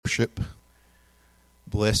worship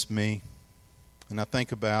bless me. And I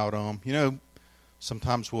think about,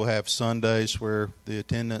 sometimes we'll have Sundays where the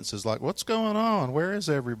attendance is like, what's going on? Where is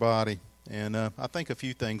everybody? And I think a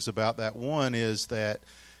few things about that. One is that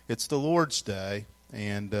it's the Lord's Day,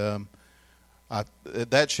 and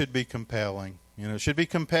that should be compelling. It should be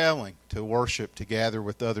compelling to worship, to gather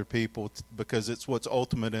with other people, because it's what's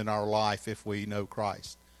ultimate in our life if we know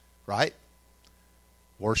Christ, right?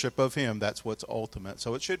 Worship of Him, that's what's ultimate.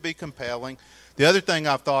 So it should be compelling. The other thing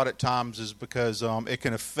I've thought at times is because it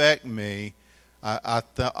can affect me. I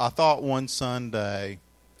thought one Sunday,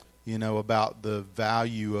 about the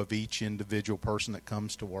value of each individual person that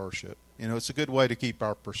comes to worship. It's a good way to keep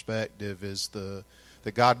our perspective is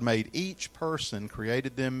that God made each person,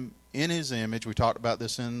 created them in His image. We talked about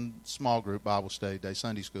this in small group Bible study day,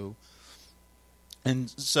 Sunday school.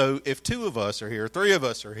 And so if two of us are here, three of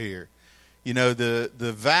us are here,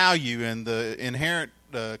 the value and the inherent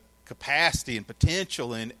capacity and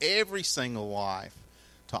potential in every single life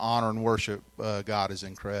to honor and worship God is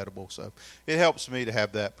incredible. So it helps me to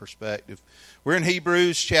have that perspective. We're in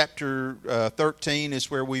Hebrews chapter 13 is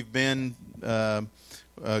where we've been going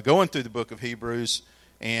through the book of Hebrews.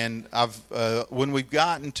 And when we've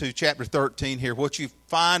gotten to chapter 13 here, what you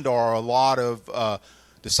find are a lot of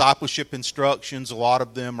discipleship instructions. A lot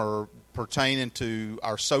of them are pertaining to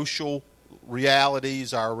our social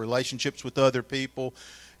realities, our relationships with other people.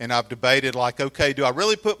 And I've debated okay, do I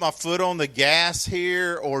really put my foot on the gas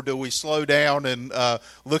here, or do we slow down and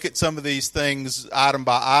look at some of these things item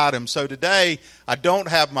by item? So today, I don't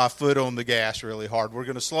have my foot on the gas really hard. We're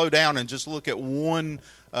going to slow down and just look at one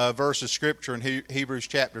verse of Scripture in Hebrews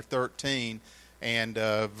chapter 13 and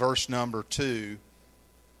verse number 2.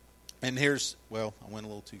 And I went a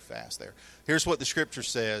little too fast there. Here's what the Scripture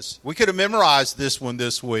says. We could have memorized this one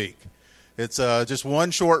this week. It's just one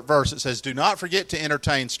short verse. It says, "Do not forget to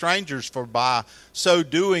entertain strangers, for by so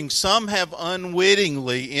doing some have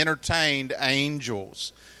unwittingly entertained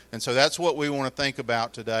angels." And so that's what we want to think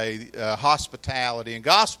about today, hospitality and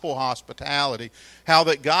gospel hospitality, how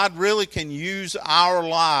that God really can use our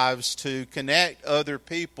lives to connect other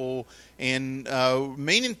people in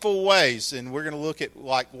meaningful ways. And we're going to look at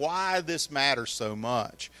why this matters so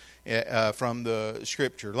much from the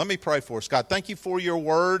Scripture. Let me pray for us. God, thank you for your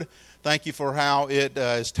word. Thank you for how it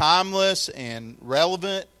is timeless and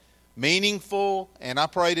relevant, meaningful. And I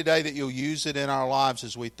pray today that you'll use it in our lives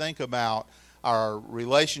as we think about our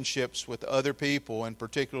relationships with other people, and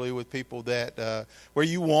particularly with people that where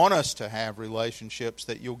you want us to have relationships,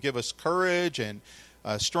 that you'll give us courage and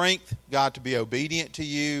strength, God, to be obedient to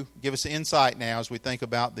you. Give us insight now as we think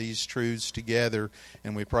about these truths together,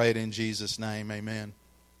 and we pray it in Jesus' name. Amen.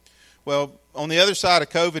 Well, on the other side of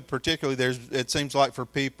COVID particularly, it seems like for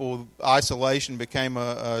people, isolation became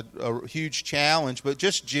a huge challenge. But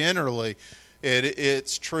just generally,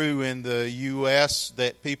 it's true in the U.S.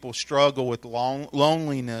 that people struggle with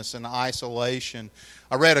loneliness and isolation.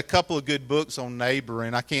 I read a couple of good books on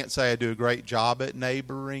neighboring. I can't say I do a great job at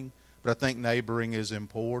neighboring, but I think neighboring is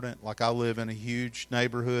important. I live in a huge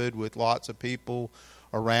neighborhood with lots of people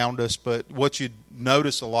around us, but what you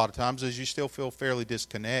notice a lot of times is you still feel fairly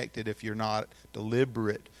disconnected if you're not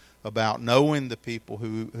deliberate about knowing the people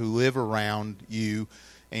who live around you.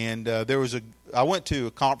 And I went to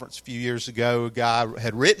a conference a few years ago. A guy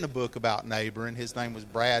had written a book about neighboring. His name was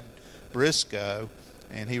Brad Briscoe,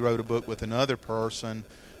 and he wrote a book with another person.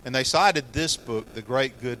 And they cited this book, The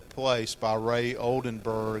Great Good Place by Ray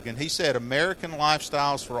Oldenburg. And he said, American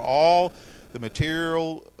lifestyles for all the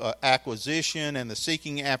material acquisition and the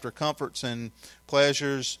seeking after comforts and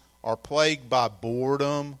pleasures are plagued by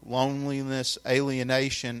boredom, loneliness,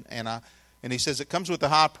 alienation, and he says it comes with a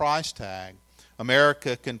high price tag.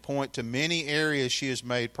 America can point to many areas she has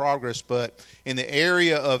made progress, but in the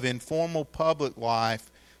area of informal public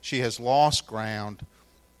life, she has lost ground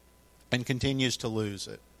and continues to lose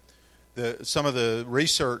it. Some of the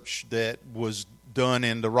research that was done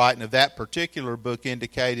in the writing of that particular book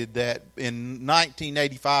indicated that in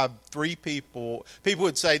 1985, people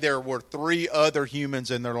would say there were three other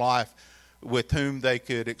humans in their life with whom they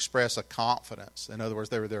could express a confidence. In other words,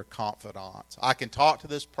 they were their confidants. I can talk to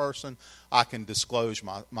this person. I can disclose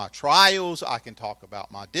my trials. I can talk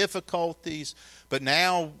about my difficulties. But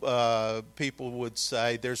now people would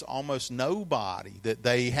say there's almost nobody that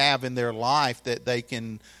they have in their life that they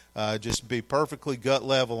can just be perfectly gut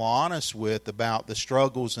level honest with about the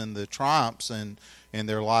struggles and the triumphs in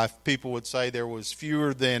their life. People would say there was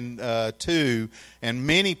fewer than two, and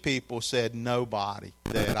many people said nobody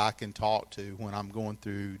that I can talk to when I'm going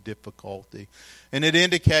through difficulty. And it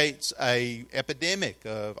indicates a epidemic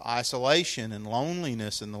of isolation and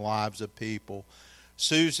loneliness in the lives of people.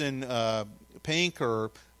 Susan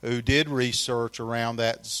Pinker, who did research around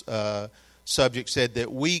that subject, said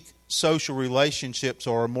that weak social relationships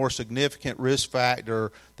are a more significant risk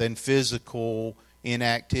factor than physical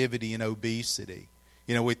inactivity and obesity.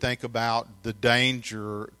 We think about the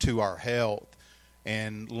danger to our health.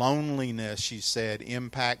 And loneliness, she said,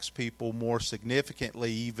 impacts people more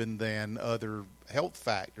significantly even than other health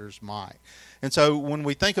factors might. And so when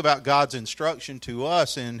we think about God's instruction to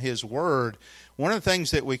us in His Word, one of the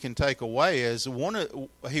things that we can take away is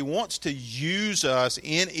He wants to use us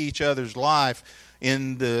in each other's life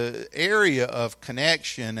in the area of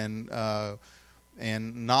connection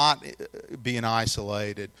and not being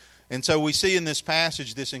isolated. And so we see in this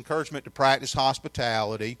passage this encouragement to practice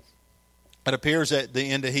hospitality. It appears at the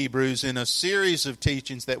end of Hebrews in a series of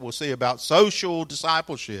teachings that we'll see about social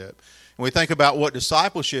discipleship. And we think about what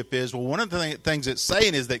discipleship is. Well, one of the things it's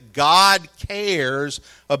saying is that God cares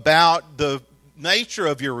about the nature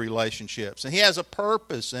of your relationships. And He has a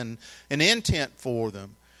purpose and an intent for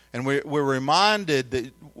them. And we're reminded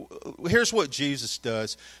that here's what Jesus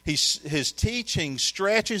does. His teaching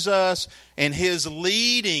stretches us, and His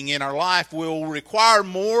leading in our life will require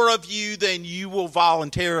more of you than you will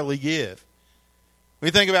voluntarily give. We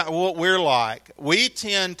think about what we're like. We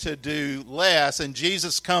tend to do less, and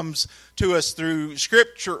Jesus comes to us through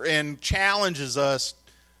Scripture and challenges us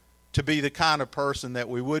to be the kind of person that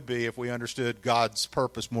we would be if we understood God's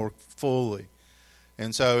purpose more fully.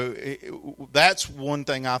 And so that's one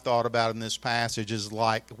thing I thought about in this passage is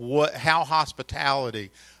like how hospitality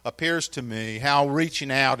appears to me, how reaching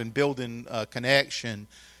out and building a connection,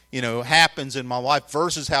 happens in my life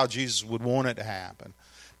versus how Jesus would want it to happen.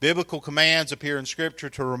 Biblical commands appear in Scripture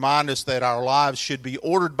to remind us that our lives should be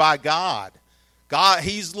ordered by God. God,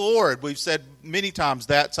 He's Lord. We've said many times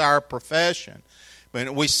that's our profession.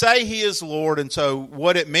 But we say He is Lord, and so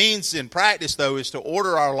what it means in practice, though, is to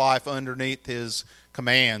order our life underneath His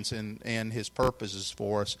commands and His purposes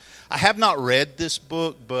for us. I have not read this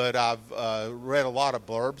book, but I've read a lot of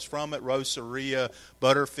blurbs from it. Rosaria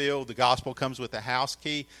Butterfield, The Gospel Comes with a House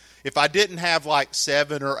Key. If I didn't have like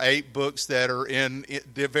 7 or 8 books that are in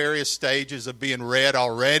the various stages of being read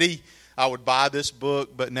already, I would buy this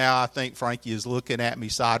book. But now I think Frankie is looking at me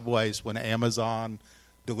sideways when Amazon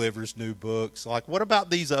delivers new books. Like, what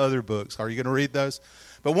about these other books? Are you going to read those?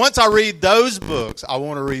 But once I read those books, I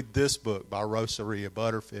want to read this book by Rosaria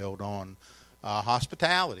Butterfield on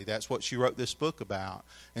hospitality. That's what she wrote this book about.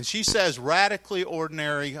 And she says radically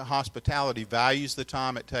ordinary hospitality values the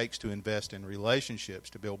time it takes to invest in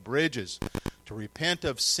relationships, to build bridges, to repent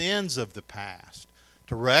of sins of the past,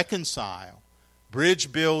 to reconcile.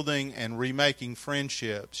 Bridge building and remaking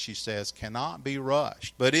friendships, she says, cannot be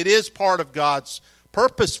rushed. But it is part of God's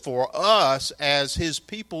purpose for us as His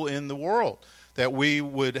people in the world, that we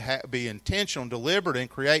would be intentional and deliberate in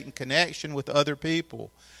creating connection with other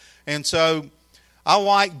people. And so I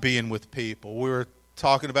like being with people. We were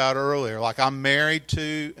talking about earlier, like I'm married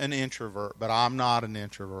to an introvert, but I'm not an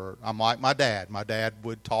introvert. I'm like my dad. My dad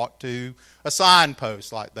would talk to a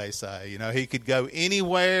signpost, like they say. He could go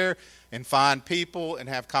anywhere and find people and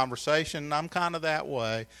have conversation, and I'm kind of that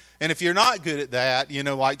way. And if you're not good at that,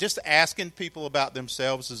 like just asking people about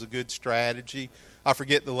themselves is a good strategy. I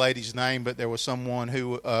forget the lady's name, but there was someone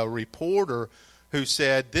a reporter who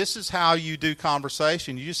said, this is how you do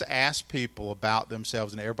conversation. You just ask people about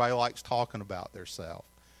themselves, and everybody likes talking about themselves.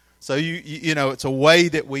 So, it's a way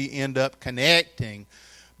that we end up connecting.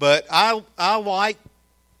 But I like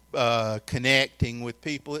connecting with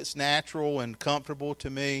people. It's natural and comfortable to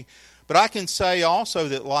me. But I can say also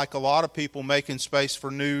that, like a lot of people, making space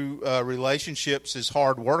for new relationships is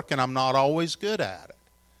hard work, and I'm not always good at it.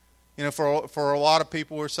 For a lot of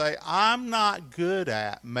people who say, I'm not good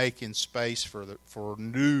at making space for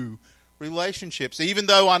new relationships. Even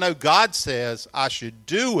though I know God says I should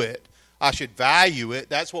do it, I should value it.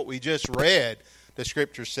 That's what we just read. The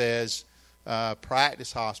Scripture says,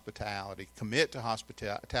 practice hospitality, commit to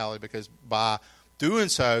hospitality, because by doing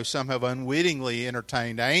so, some have unwittingly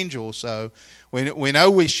entertained angels. So we know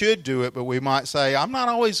we should do it, but we might say, I'm not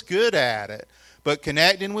always good at it. But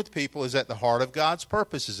connecting with people is at the heart of God's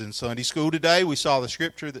purposes. In Sunday school today, we saw the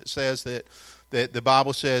Scripture that says that the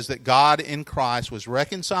Bible says that God in Christ was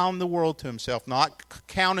reconciling the world to Himself, not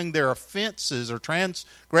counting their offenses or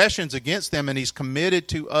transgressions against them, and He's committed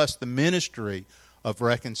to us the ministry of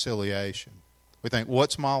reconciliation. We think,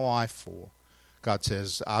 what's my life for? God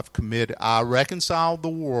says, I reconciled the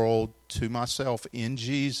world to myself in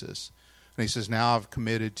Jesus. And He says, now I've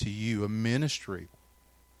committed to you a ministry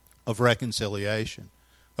of reconciliation,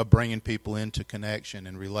 of bringing people into connection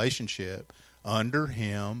and relationship under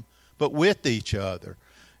Him, but with each other.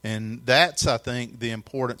 And that's, I think, the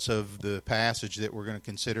importance of the passage that we're going to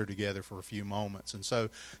consider together for a few moments. And so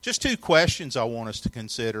just two questions I want us to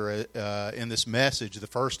consider in this message. The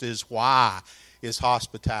first is, why is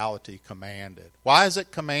hospitality commanded? Why is it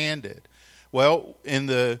commanded? Well, in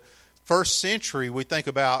the first century,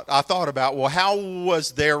 I thought about, well, how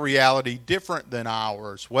was their reality different than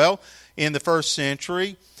ours? Well, in the first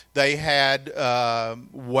century, they had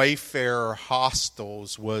wayfarer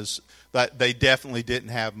hostels. That they definitely didn't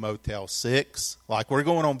have Motel 6. Like, we're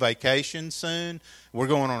going on vacation soon. We're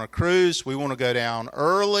going on a cruise. We want to go down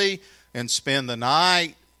early and spend the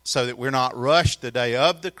night so that we're not rushed the day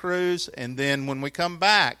of the cruise. And then when we come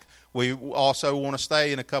back, we also want to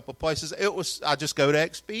stay in a couple of places. I just go to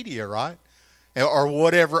Expedia, right? Or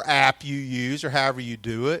whatever app you use or however you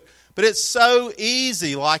do it. But it's so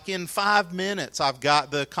easy. Like, in 5 minutes, I've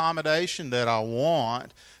got the accommodation that I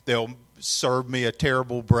want. They'll serve me a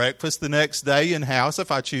terrible breakfast the next day in-house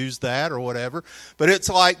if I choose that or whatever. But it's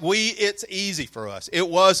like it's easy for us. It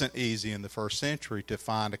wasn't easy in the first century to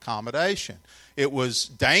find accommodation. It was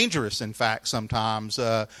dangerous, in fact, sometimes.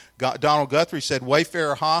 Donald Guthrie said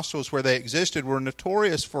Wayfarer hostels, where they existed, were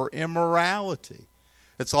notorious for immorality.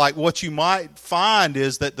 It's like what you might find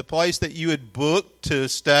is that the place that you had booked to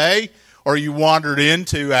stay, or you wandered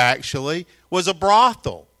into actually, was a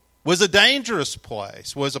brothel, was a dangerous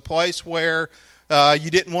place, was a place where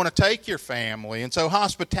you didn't want to take your family. And so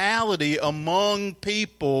hospitality among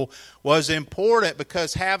people was important,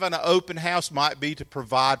 because having an open house might be to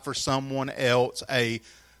provide for someone else a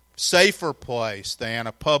safer place than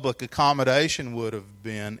a public accommodation would have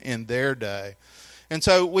been in their day. And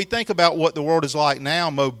so we think about what the world is like now: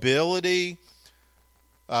 mobility,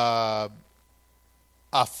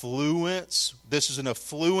 affluence. This is an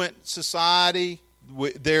affluent society.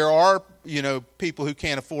 There are, people who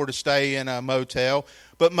can't afford to stay in a motel,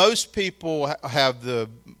 but most people have the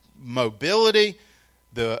mobility,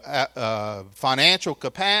 the financial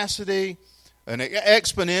capacity, an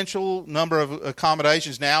exponential number of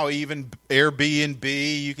accommodations now. Even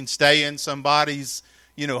Airbnb, you can stay in somebody's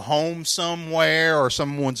home somewhere, or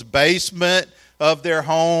someone's basement of their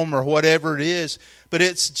home, or whatever it is. But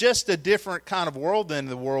it's just a different kind of world than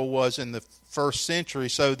the world was in the first century.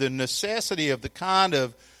 So the necessity of the kind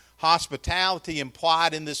of hospitality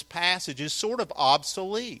implied in this passage is sort of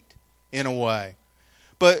obsolete in a way.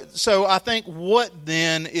 But so I think, what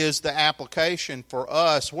then is the application for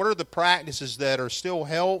us? What are the practices that are still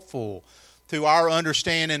helpful to our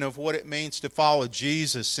understanding of what it means to follow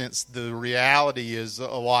Jesus, since the reality is a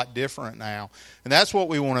lot different now? And that's what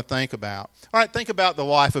we want to think about. All right, think about the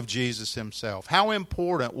life of Jesus himself. How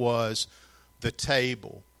important was the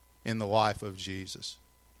table in the life of Jesus?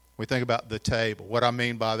 We think about the table. What I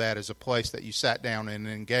mean by that is a place that you sat down and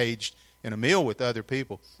engaged in a meal with other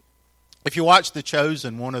people. If you watch The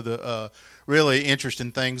Chosen, one of the really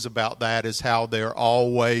interesting things about that is how they're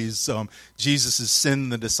always, Jesus is sending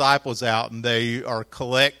the disciples out, and they are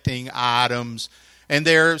collecting items, and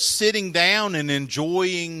they're sitting down and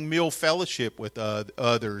enjoying meal fellowship with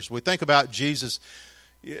others. We think about Jesus.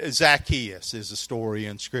 Zacchaeus is a story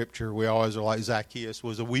in Scripture. We always are like, Zacchaeus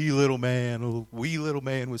was a wee little man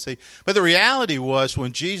was he. But the reality was,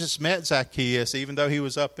 when Jesus met Zacchaeus, even though he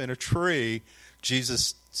was up in a tree,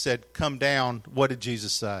 Jesus said, "Come down." What did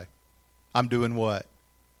Jesus say? "I'm doing what?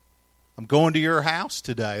 I'm going to your house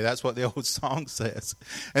today." That's what the old song says.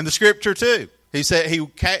 And the Scripture too. He said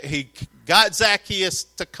he got Zacchaeus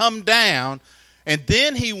to come down, and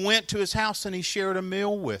then he went to his house and he shared a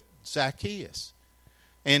meal with Zacchaeus.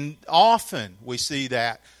 And often we see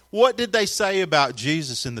that. What did they say about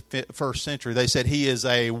Jesus in the first century? They said he is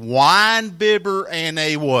a wine bibber and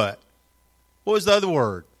a what? What was the other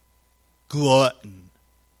word? Glutton.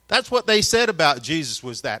 That's what they said about Jesus.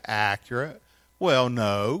 Was that accurate? Well,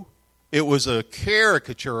 no. It was a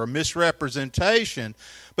caricature, a misrepresentation.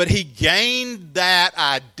 But he gained that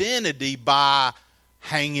identity by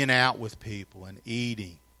hanging out with people and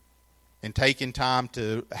eating and taking time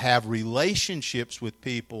to have relationships with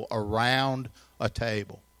people around a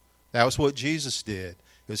table. That was what Jesus did.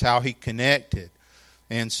 It was how he connected.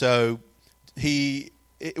 And so we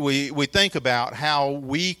think about how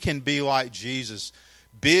we can be like Jesus.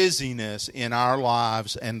 Busyness in our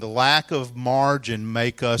lives and the lack of margin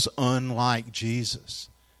make us unlike Jesus.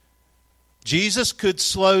 Jesus could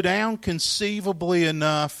slow down conceivably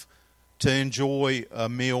enough to enjoy a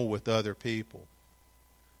meal with other people.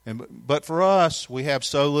 But for us, we have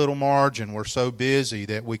so little margin. We're so busy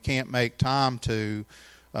that we can't make time to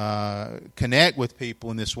connect with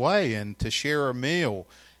people in this way and to share a meal.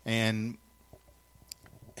 And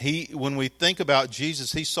when we think about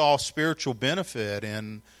Jesus, he saw spiritual benefit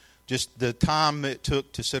in just the time it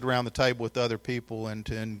took to sit around the table with other people and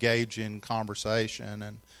to engage in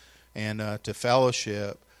conversation and to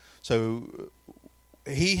fellowship. So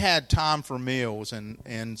he had time for meals,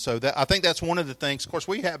 and so that, I think that's one of the things. Of course,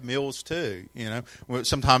 we have meals too.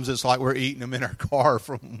 Sometimes it's like we're eating them in our car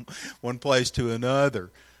from one place to another,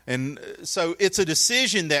 and so it's a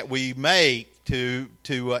decision that we make to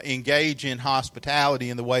engage in hospitality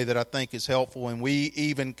in the way that I think is helpful, and we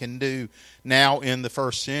even can do now in the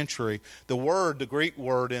first century. The Greek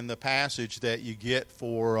word in the passage that you get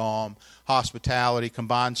for hospitality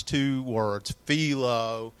combines two words,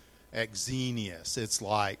 philo, exenius. It's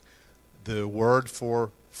like the word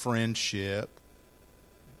for friendship,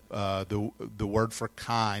 the word for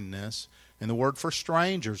kindness, and the word for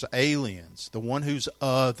strangers, aliens, the one who's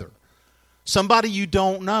other. Somebody you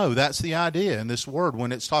don't know. That's the idea in this word.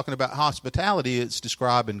 When it's talking about hospitality, it's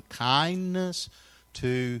describing kindness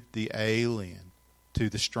to the alien, to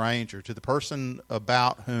the stranger, to the person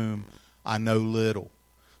about whom I know little.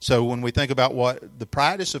 So when we think about what the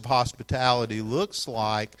practice of hospitality looks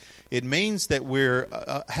like, it means that we're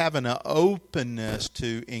having an openness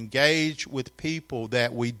to engage with people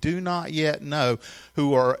that we do not yet know,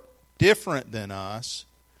 who are different than us.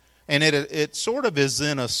 And it sort of is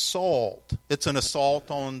an assault. It's an assault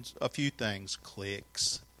on a few things.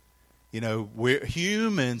 Cliques.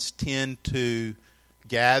 Humans tend to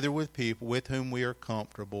gather with people with whom we are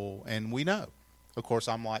comfortable, and we know. Of course,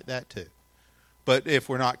 I'm like that too. But if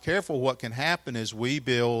we're not careful, what can happen is we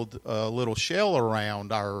build a little shell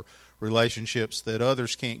around our relationships that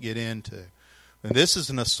others can't get into. And this is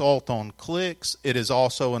an assault on cliques. It is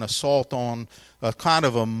also an assault on a kind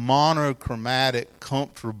of a monochromatic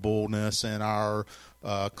comfortableness in our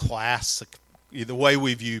classic, the way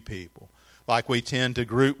we view people. Like we tend to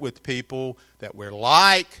group with people that we're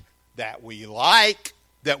like, that we like,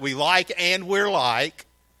 and we're like,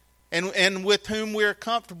 and with whom we're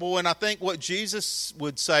comfortable. And I think what Jesus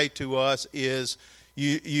would say to us is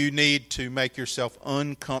you need to make yourself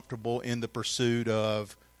uncomfortable in the pursuit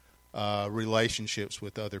of relationships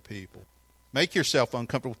with other people. Make yourself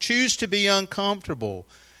uncomfortable. Choose to be uncomfortable,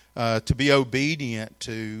 to be obedient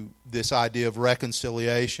to this idea of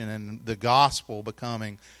reconciliation and the gospel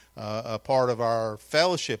becoming a part of our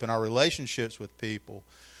fellowship and our relationships with people.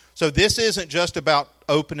 So this isn't just about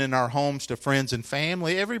opening our homes to friends and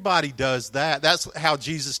family. Everybody does that. That's how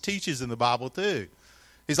Jesus teaches in the Bible too.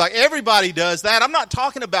 He's like, everybody does that. I'm not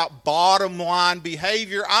talking about bottom line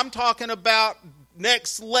behavior. I'm talking about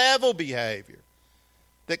next level behavior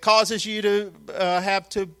that causes you to have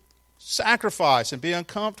to sacrifice and be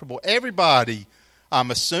uncomfortable. Everybody,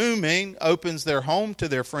 I'm assuming, opens their home to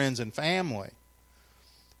their friends and family.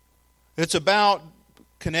 It's about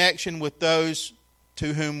connection with those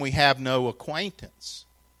to whom we have no acquaintance,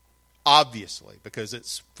 obviously, because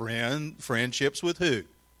it's friendships with who?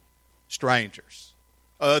 Strangers,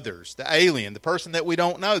 others, the alien, the person that we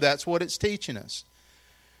don't know. That's what it's teaching us.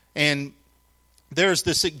 And there's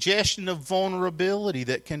the suggestion of vulnerability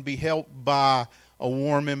that can be helped by a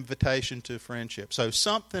warm invitation to friendship. So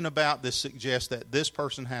something about this suggests that this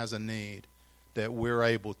person has a need that we're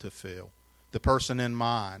able to fill. The person in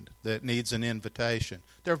mind that needs an invitation.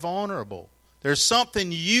 They're vulnerable. There's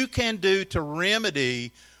something you can do to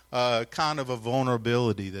remedy kind of a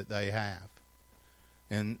vulnerability that they have.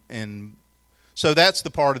 And so that's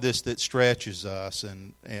the part of this that stretches us,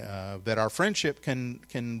 and that our friendship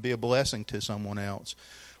can be a blessing to someone else.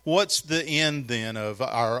 What's the end then of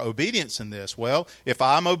our obedience in this? Well, if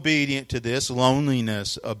I'm obedient to this,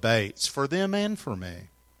 loneliness abates for them and for me.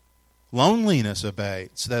 Loneliness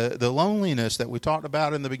abates. The loneliness that we talked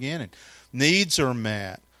about in the beginning. Needs are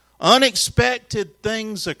met. Unexpected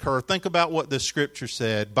things occur. Think about what the Scripture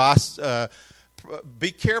said.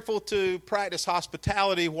 Be careful to practice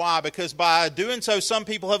hospitality. Why? Because by doing so, some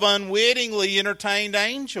people have unwittingly entertained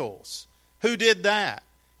angels. Who did that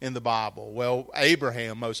in the Bible? Well,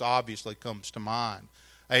 Abraham most obviously comes to mind.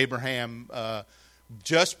 Abraham,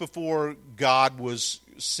 just before God was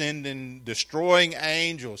destroying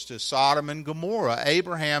angels to Sodom and Gomorrah,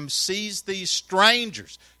 Abraham sees these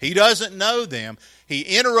strangers. He doesn't know them. He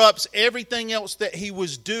interrupts everything else that he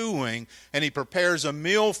was doing, and he prepares a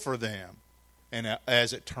meal for them. And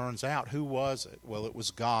as it turns out, who was it? Well, it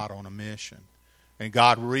was God on a mission. And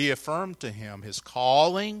God reaffirmed to him his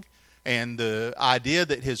calling and the idea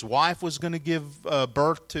that his wife was going to give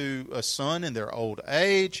birth to a son in their old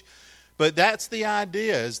age. But that's the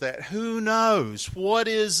idea, is that who knows?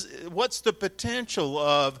 What's the potential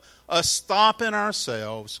of us stopping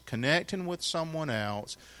ourselves, connecting with someone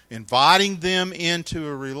else, inviting them into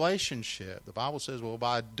a relationship? The Bible says, well,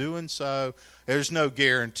 by doing so, there's no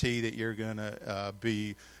guarantee that you're going to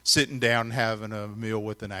be sitting down and having a meal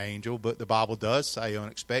with an angel. But the Bible does say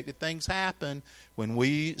unexpected things happen when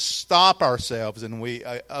we stop ourselves and we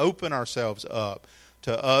open ourselves up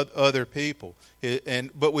to other people.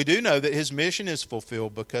 But we do know that his mission is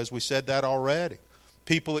fulfilled because we said that already.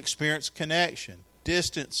 People experience connection.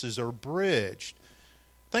 Distances are bridged.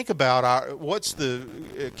 Think about what's the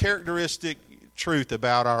characteristic truth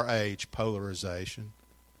about our age? Polarization.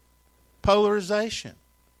 Polarization.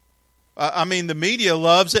 I mean, the media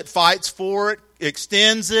loves it, fights for it,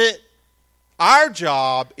 extends it. Our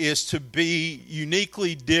job is to be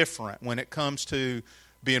uniquely different when it comes to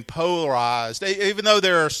being polarized. Even though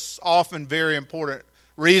there are often very important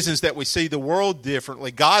reasons that we see the world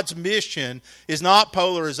differently, God's mission is not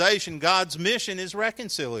polarization. God's mission is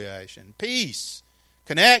reconciliation, peace,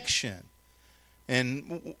 connection.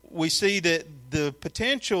 And we see that the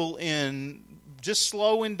potential in just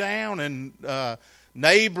slowing down and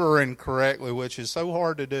neighboring correctly, which is so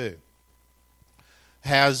hard to do,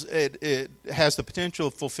 it has the potential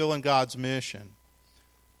of fulfilling God's mission,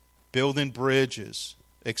 building bridges,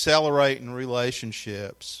 accelerating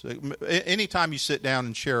relationships. Anytime you sit down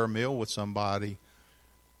and share a meal with somebody,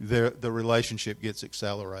 the relationship gets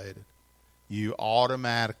accelerated. You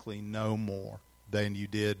automatically know more than you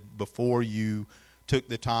did before you took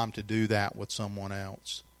the time to do that with someone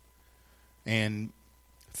else. And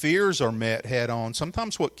fears are met head on.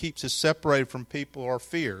 Sometimes what keeps us separated from people are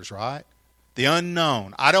fears, right? The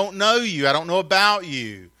unknown. I don't know you. I don't know about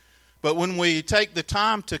you. But when we take the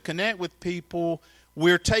time to connect with people,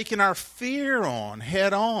 we're taking our fear on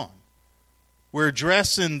head on. We're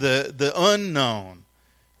addressing the unknown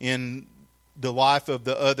in the life of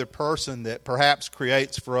the other person that perhaps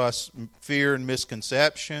creates for us fear and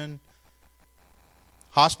misconception.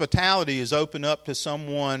 Hospitality is open up to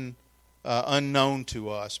someone unknown to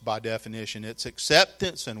us by definition. It's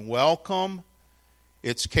acceptance and welcome.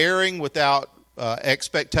 It's caring without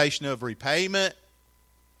expectation of repayment.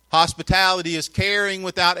 Hospitality is caring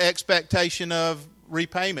without expectation of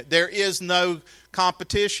repayment. There is no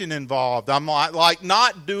competition involved. I'm like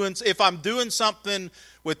not doing, if I'm doing something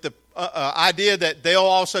with the idea that they'll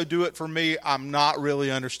also do it for me, I'm not really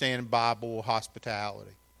understanding Bible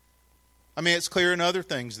hospitality. I mean, it's clear in other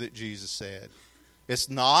things that Jesus said. It's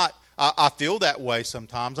not, I feel that way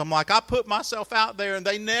sometimes. I'm like, I put myself out there and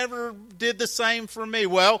they never did the same for me.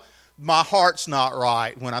 Well, my heart's not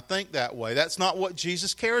right when I think that way. That's not what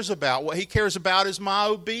Jesus cares about. What he cares about is my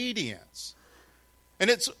obedience. And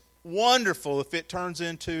it's wonderful if it turns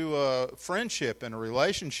into a friendship and a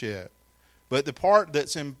relationship. But the part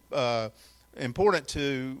that's important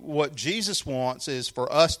to what Jesus wants is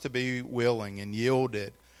for us to be willing and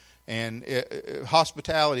yielded. And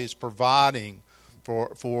hospitality is providing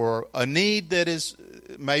for a need that is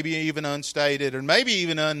maybe even unstated or maybe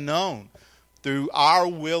even unknown through our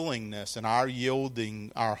willingness and our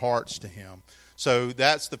yielding our hearts to him. So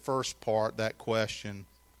that's the first part, that question.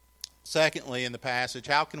 Secondly, in the passage,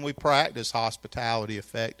 how can we practice hospitality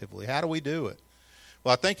effectively? How do we do it?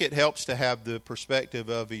 Well, I think it helps to have the perspective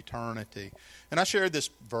of eternity. And I shared this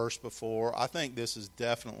verse before. I think this is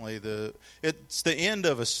definitely it's the end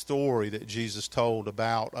of a story that Jesus told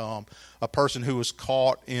about a person who was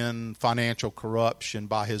caught in financial corruption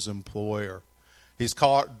by his employer. He's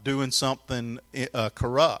caught doing something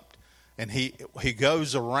corrupt. And he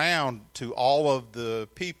goes around to all of the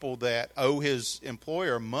people that owe his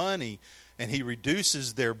employer money, and he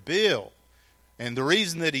reduces their bill. And the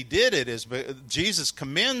reason that he did it is Jesus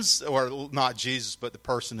commends, or not Jesus, but the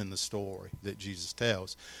person in the story that Jesus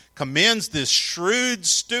tells, commends this shrewd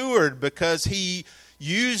steward because he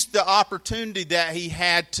used the opportunity that he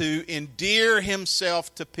had to endear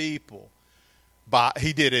himself to people. But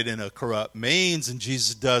he did it in a corrupt means, and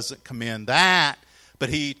Jesus doesn't commend that. But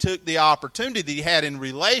he took the opportunity that he had in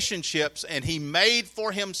relationships and he made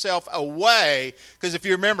for himself a way. Because if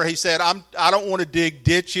you remember, he said, I don't want to dig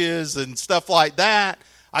ditches and stuff like that.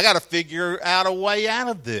 I got to figure out a way out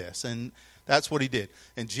of this. And that's what he did.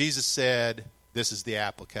 And Jesus said, this is the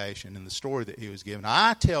application in the story that he was given.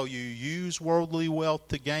 I tell you, use worldly wealth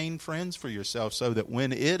to gain friends for yourself so that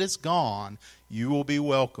when it is gone, you will be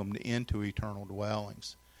welcomed into eternal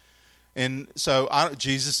dwellings. And so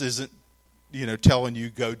Jesus isn't telling you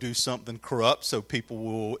go do something corrupt so people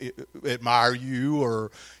will admire you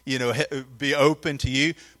or, be open to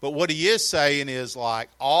you. But what he is saying is like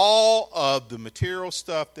all of the material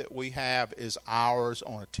stuff that we have is ours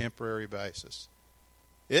on a temporary basis.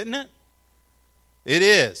 Isn't it? It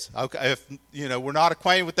is. Okay, if we're not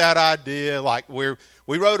acquainted with that idea, like we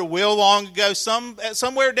wrote a will long ago,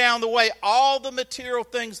 somewhere down the way, all the material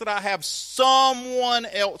things that I have, someone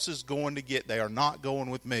else is going to get. They are not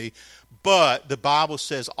going with me. But the Bible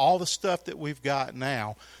says all the stuff that we've got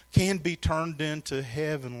now can be turned into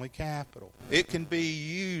heavenly capital. It can be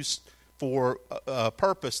used for a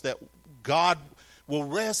purpose that God will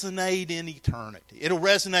resonate in eternity. It'll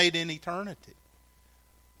resonate in eternity.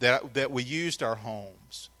 That we used our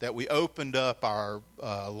homes, that we opened up our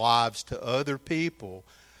lives to other people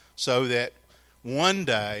so that one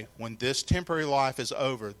day when this temporary life is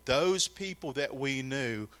over, those people that we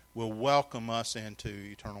knew will welcome us into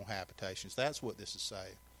eternal habitations. That's what this is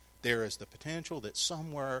saying. There is the potential that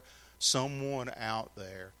somewhere, someone out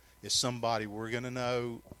there is somebody we're going to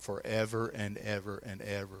know forever and ever and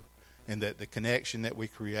ever. And that the connection that we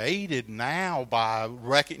created now by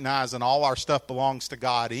recognizing all our stuff belongs to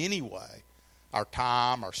God anyway, our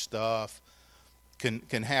time, our stuff, can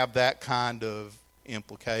have that kind of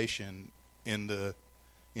implication in the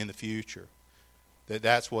future.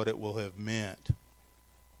 That's what it will have meant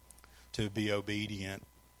to be obedient.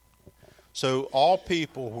 So all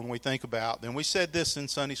people, when we think about, and we said this in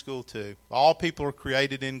Sunday school too, all people are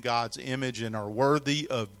created in God's image and are worthy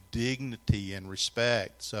of dignity and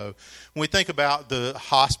respect. So when we think about the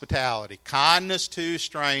hospitality, kindness to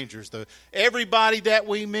strangers, everybody that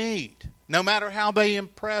we meet, no matter how they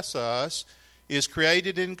impress us, is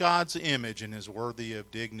created in God's image and is worthy of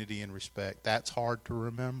dignity and respect. That's hard to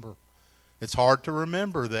remember. It's hard to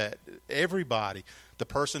remember that everybody, the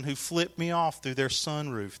person who flipped me off through their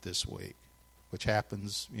sunroof this week, which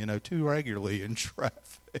happens, too regularly in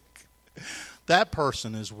traffic, that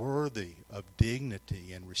person is worthy of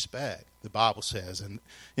dignity and respect, the Bible says. And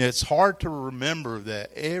it's hard to remember that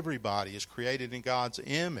everybody is created in God's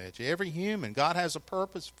image. Every human, God has a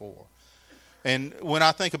purpose for. And when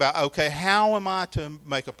I think about, okay, how am I to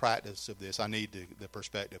make a practice of this? I need the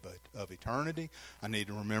perspective of eternity. I need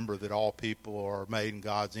to remember that all people are made in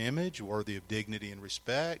God's image, worthy of dignity and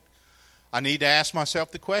respect. I need to ask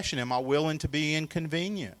myself the question, am I willing to be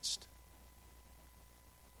inconvenienced?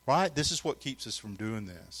 Right? This is what keeps us from doing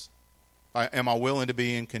this. Am I willing to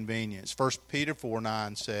be inconvenienced? 1 Peter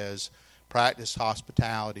 4:9 says, practice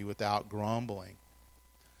hospitality without grumbling.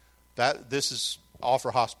 This is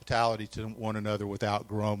offer hospitality to one another without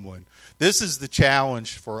grumbling. This is the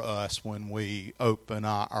challenge for us when we open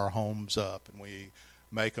our homes up and we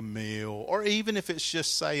make a meal, or even if it's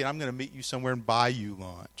just saying, I'm going to meet you somewhere and buy you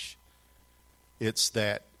lunch. It's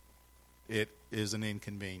that it is an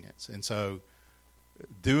inconvenience. And so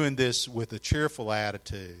doing this with a cheerful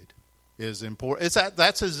attitude is important.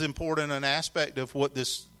 That's as important an aspect of what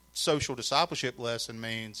this social discipleship lesson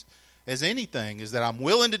means as anything, is that I'm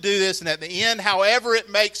willing to do this, and at the end, however it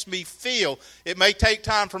makes me feel, it may take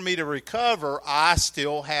time for me to recover, I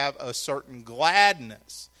still have a certain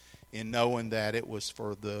gladness in knowing that it was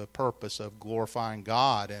for the purpose of glorifying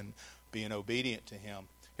God and being obedient to Him.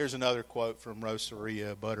 Here's another quote from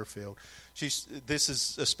Rosaria Butterfield. This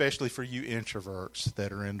is especially for you introverts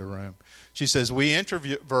that are in the room. She says, we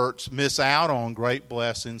introverts miss out on great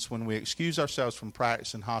blessings when we excuse ourselves from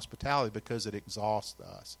practicing hospitality because it exhausts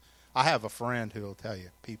us. I have a friend who will tell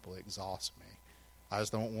you, people exhaust me. I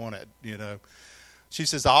just don't want it, She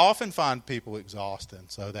says, I often find people exhausting,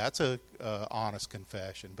 so that's a honest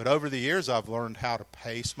confession. But over the years, I've learned how to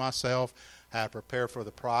pace myself, how to prepare for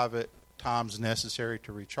the private times necessary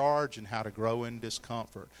to recharge, and how to grow in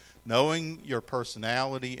discomfort. Knowing your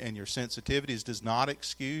personality and your sensitivities does not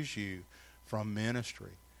excuse you from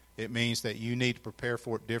ministry. It means that you need to prepare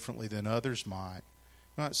for it differently than others might.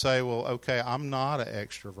 You might say, well, okay, I'm not an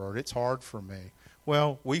extrovert. It's hard for me.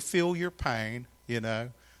 Well, we feel your pain,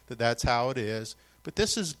 that's how it is. But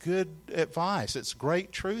this is good advice. It's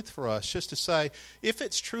great truth for us just to say, if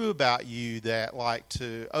it's true about you that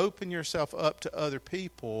to open yourself up to other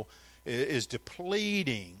people is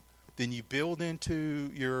depleting, then you build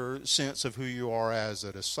into your sense of who you are as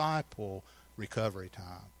a disciple recovery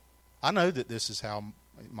time. I know that this is how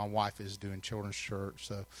my wife is doing children's church,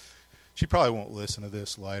 so she probably won't listen to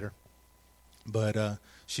this later. But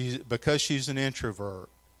because she's an introvert,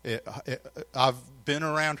 I've been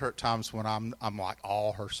around her at times when I'm like,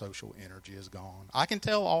 all her social energy is gone. I can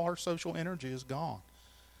tell all her social energy is gone.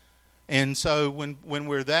 And so when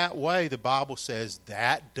we're that way, the Bible says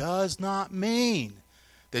that does not mean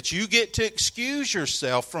that you get to excuse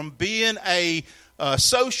yourself from being a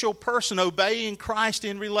social person, obeying Christ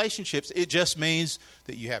in relationships. It just means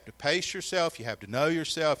that you have to pace yourself, you have to know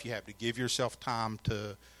yourself, you have to give yourself time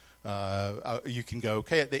to, you can go,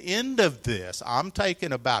 okay, at the end of this, I'm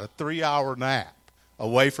taking about a 3-hour nap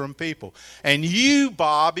away from people. And you,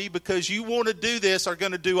 Bobby, because you want to do this, are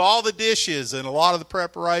going to do all the dishes and a lot of the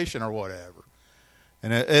preparation or whatever.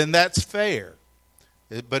 And that's fair.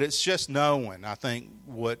 But it's just knowing. I think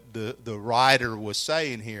what the writer was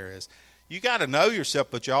saying here is, you got to know yourself,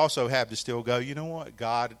 but you also have to still go, you know what?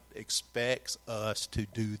 God expects us to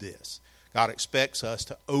do this. God expects us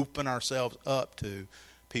to open ourselves up to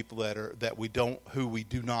people who we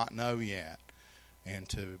do not know yet, and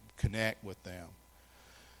to connect with them.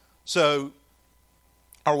 So,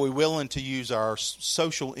 are we willing to use our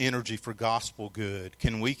social energy for gospel good?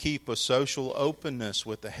 Can we keep a social openness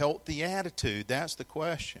with a healthy attitude? That's the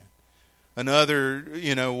question. Another,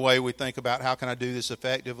 way we think about how can I do this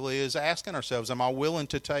effectively is asking ourselves, am I willing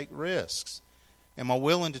to take risks? Am I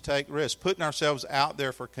willing to take risks? Putting ourselves out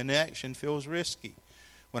there for connection feels risky.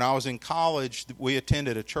 When I was in college, we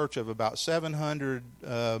attended a church of about 700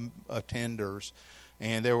 attenders,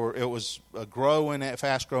 and it was a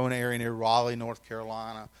fast-growing area near Raleigh, North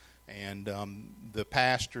Carolina, and the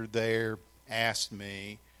pastor there asked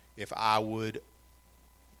me if I would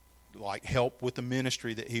help with the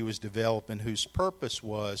ministry that he was developing, whose purpose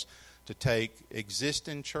was to take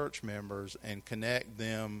existing church members and connect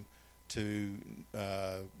them to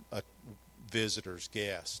visitors,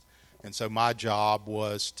 guests. And so my job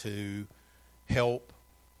was to help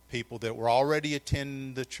people that were already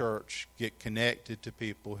attending the church get connected to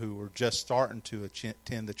people who were just starting to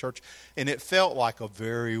attend the church. And it felt like a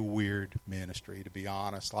very weird ministry, to be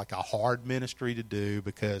honest, like a hard ministry to do,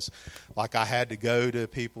 because I had to go to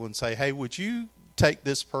people and say, hey, would you take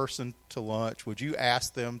this person to lunch? Would you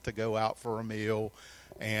ask them to go out for a meal?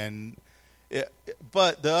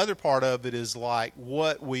 But the other part of it is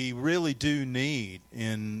what we really do need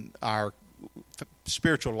in our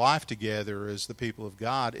spiritual life together as the people of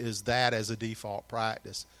God is that as a default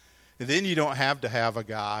practice. And then you don't have to have a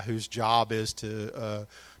guy whose job is to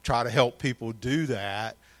try to help people do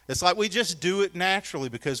that. It's we just do it naturally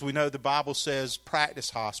because we know the Bible says practice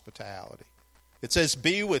hospitality. It says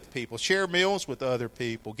be with people, share meals with other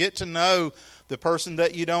people, get to know the person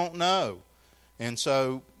that you don't know. And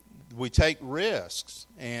so we take risks,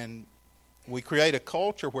 and we create a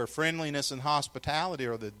culture where friendliness and hospitality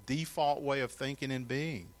are the default way of thinking and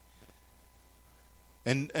being.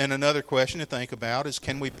 And another question to think about is,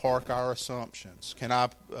 can we park our assumptions? Can I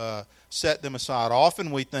set them aside?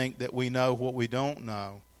 Often we think that we know what we don't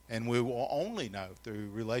know, and we will only know through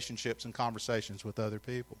relationships and conversations with other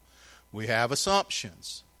people. We have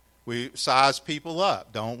assumptions. We size people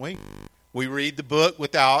up, don't we? We read the book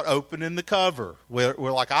without opening the cover. We're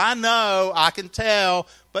like, I know, I can tell,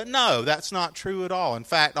 but no, that's not true at all. In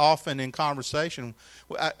fact, often in conversation,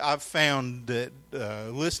 I've found that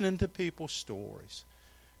listening to people's stories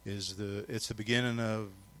it's the beginning of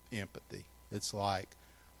empathy. It's I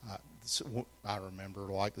remember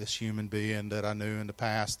this human being that I knew in the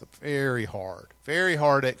past, very hard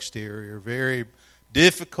exterior, very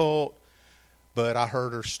difficult, but I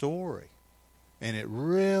heard her story. And it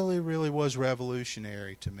really, really was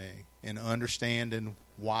revolutionary to me in understanding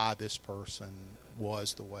why this person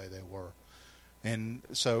was the way they were. And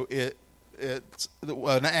so it's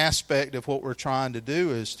an aspect of what we're trying to do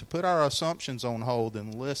is to put our assumptions on hold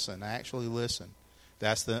and listen, actually listen.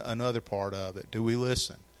 That's another part of it. Do we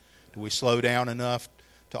listen? Do we slow down enough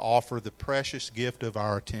to offer the precious gift of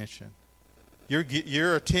our attention?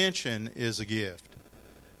 Your attention is a gift.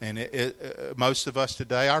 And most of us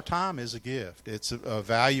today, our time is a gift. It's a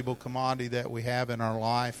valuable commodity that we have in our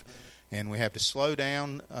life, and we have to slow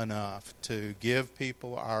down enough to give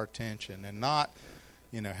people our attention and not,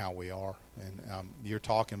 how we are. And you're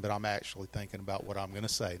talking, but I'm actually thinking about what I'm going to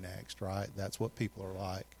say next, right? That's what people are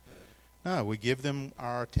like. No, we give them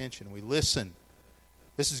our attention. We listen.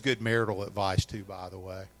 This is good marital advice, too, by the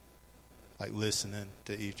way, listening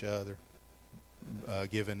to each other.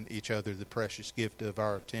 Giving each other the precious gift of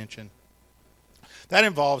our attention. That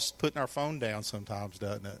involves putting our phone down sometimes,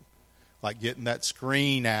 doesn't it? Getting that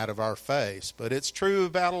screen out of our face. But it's true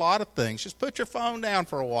about a lot of things. Just put your phone down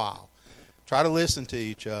for a while. Try to listen to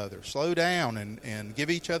each other. Slow down and give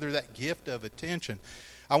each other that gift of attention.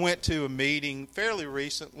 I went to a meeting fairly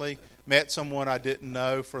recently, met someone I didn't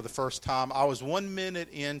know for the first time. I was 1 minute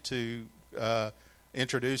into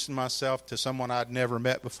introducing myself to someone I'd never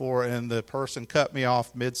met before, and the person cut me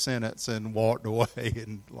off mid-sentence and walked away.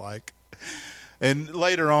 And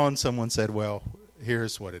later on, someone said, well,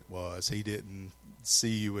 here's what it was. He didn't see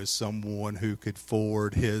you as someone who could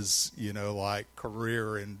forward his,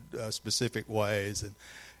 career in specific ways. And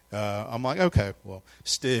I'm like, okay, well,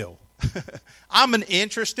 still, I'm an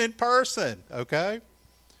interesting person, okay?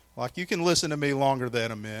 Like, you can listen to me longer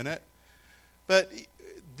than a minute. But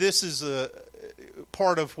this is a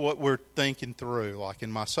part of what we're thinking through. Like,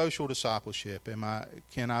 in my social discipleship,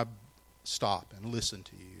 can I stop and listen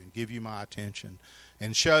to you and give you my attention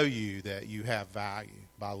and show you that you have value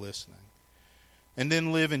by listening? And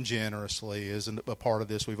then living generously is a part of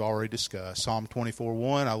this we've already discussed. Psalm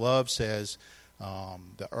 24:1, I love, says,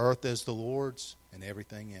 the earth is the Lord's and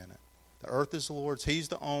everything in it. The earth is the Lord's. He's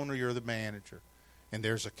the owner. You're the manager. And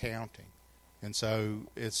there's accounting. And so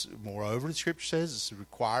it's, moreover, the Scripture says it's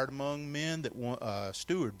required among men that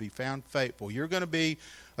steward be found faithful. You're going to be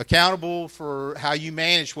accountable for how you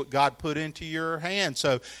manage what God put into your hand.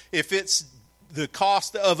 So if it's the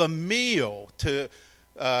cost of a meal to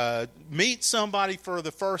meet somebody for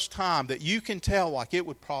the first time, that you can tell, like, it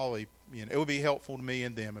would probably, it would be helpful to me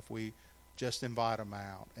and them if we just invite them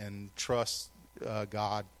out and trust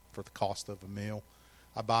God for the cost of a meal.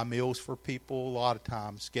 I buy meals for people a lot of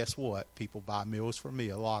times. Guess what? People buy meals for me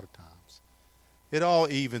a lot of times. It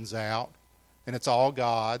all evens out, and it's all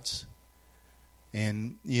God's.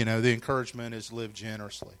 And, the encouragement is live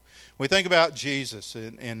generously. When we think about Jesus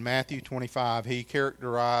in Matthew 25, he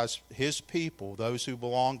characterized his people, those who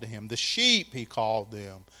belong to him, the sheep, he called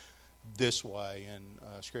them, this way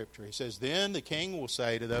in Scripture. He says, then the king will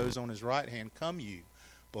say to those on his right hand, come you,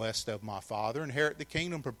 blessed of my Father, inherit the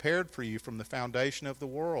kingdom prepared for you from the foundation of the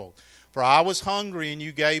world. For I was hungry, and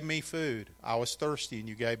you gave me food. I was thirsty, and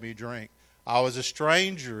you gave me drink. I was a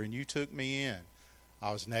stranger, and you took me in.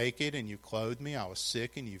 I was naked, and you clothed me. I was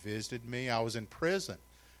sick, and you visited me. I was in prison,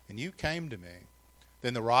 and you came to me.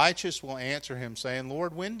 Then the righteous will answer him, saying,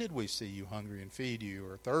 Lord, when did we see you hungry and feed you,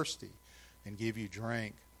 or thirsty and give you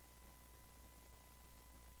drink?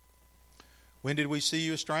 When did we see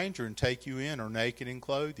you a stranger and take you in, or naked and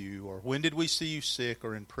clothe you? Or when did we see you sick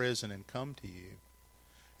or in prison and come to you?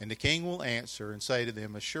 And the king will answer and say to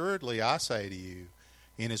them, assuredly I say to you,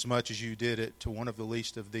 inasmuch as you did it to one of the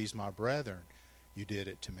least of these my brethren, you did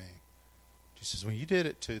it to me. He says, when you did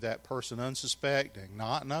it to that person unsuspecting,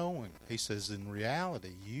 not knowing, he says, in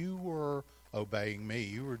reality, you were obeying me.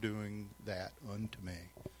 You were doing that unto me.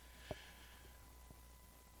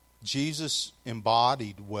 Jesus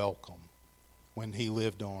embodied welcome when he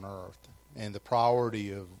lived on earth, and the priority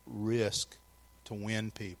of risk to win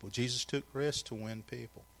people. Jesus took risks to win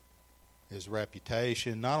people. His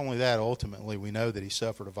reputation, not only that, ultimately we know that he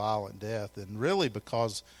suffered a violent death, and really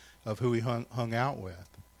because of who he hung out with.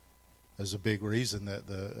 There's a big reason that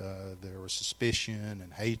there was suspicion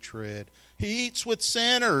and hatred. He eats with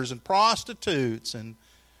sinners and prostitutes, and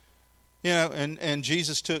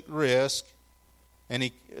Jesus took risk. And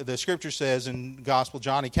the Scripture says in Gospel of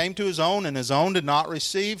John, he came to his own, and his own did not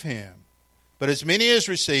receive him. But as many as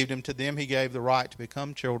received him, to them he gave the right to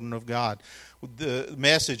become children of God. The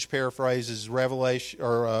Message paraphrases Revelation,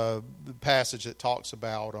 or the passage that talks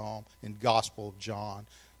about in Gospel of John,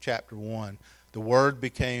 chapter 1. The Word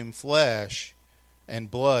became flesh and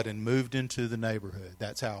blood and moved into the neighborhood.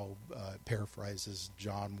 That's how it paraphrases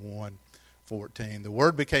John 1:14. The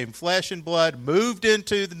Word became flesh and blood, moved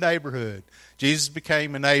into the neighborhood. Jesus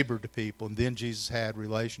became a neighbor to people, and then Jesus had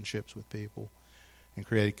relationships with people and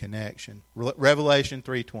created connection. Revelation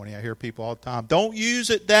 3:20, I hear people all the time, don't use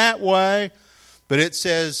it that way. But it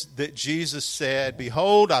says that Jesus said,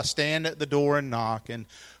 behold, I stand at the door and knock, and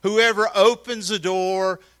whoever opens the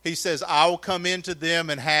door, he says, I will come into them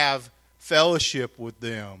and have fellowship with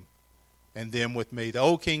them, and them with me. The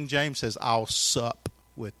old King James says, I'll sup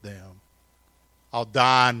with them. I'll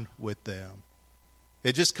dine with them.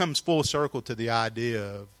 It just comes full circle to the idea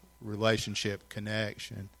of relationship,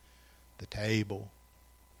 connection, the table.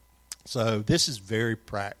 So this is very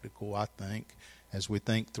practical, I think, as we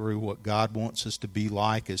think through what God wants us to be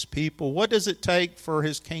like as people. What does it take for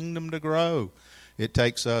his kingdom to grow? It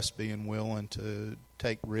takes us being willing to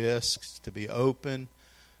take risks, to be open,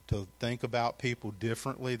 to think about people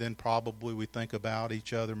differently than probably we think about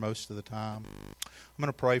each other most of the time. I'm going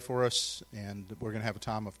to pray for us, and we're going to have a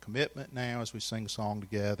time of commitment now as we sing a song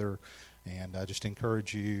together. And I just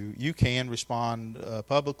encourage you, you can respond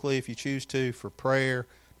publicly if you choose to for prayer.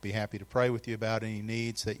 Be happy to pray with you about any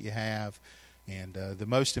needs that you have. And the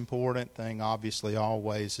most important thing, obviously,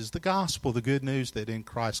 always is the gospel, the good news that in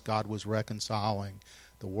Christ God was reconciling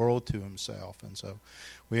the world to himself. And so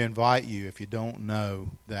we invite you, if you don't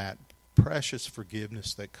know, that precious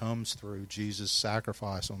forgiveness that comes through Jesus'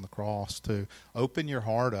 sacrifice on the cross, to open your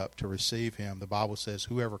heart up to receive him. The Bible says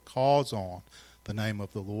whoever calls on the name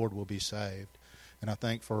of the Lord will be saved. And I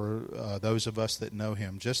think for those of us that know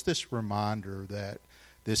him, just this reminder that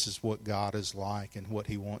this is what God is like and what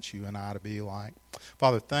he wants you and I to be like.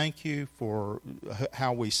 Father, thank you for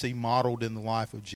how we see modeled in the life of Jesus